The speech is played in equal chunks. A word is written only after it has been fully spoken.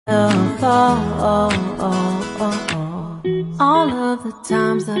All of the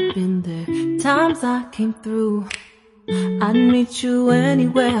times I've been there, times I came through, I'd meet you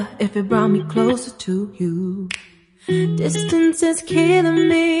anywhere if it brought me closer to you. Distance is killing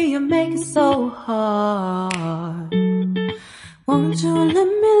me, you make it so hard. Won't you let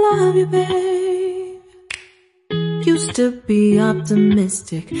me love you, babe? Used to be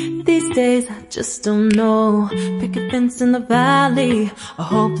optimistic, these days I just don't know. Pick a fence in the valley, I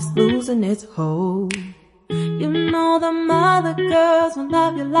hope it's losing its hold. You know them other girls won't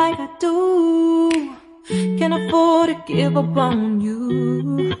love you like I do. Can't afford to give up on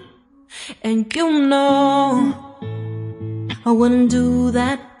you. And you know I wouldn't do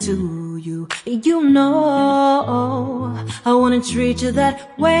that to you. You know I wouldn't treat you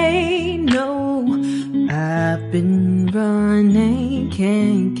that way, no. I've been running,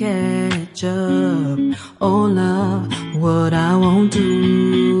 can't catch up. Oh love, what I won't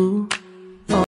do.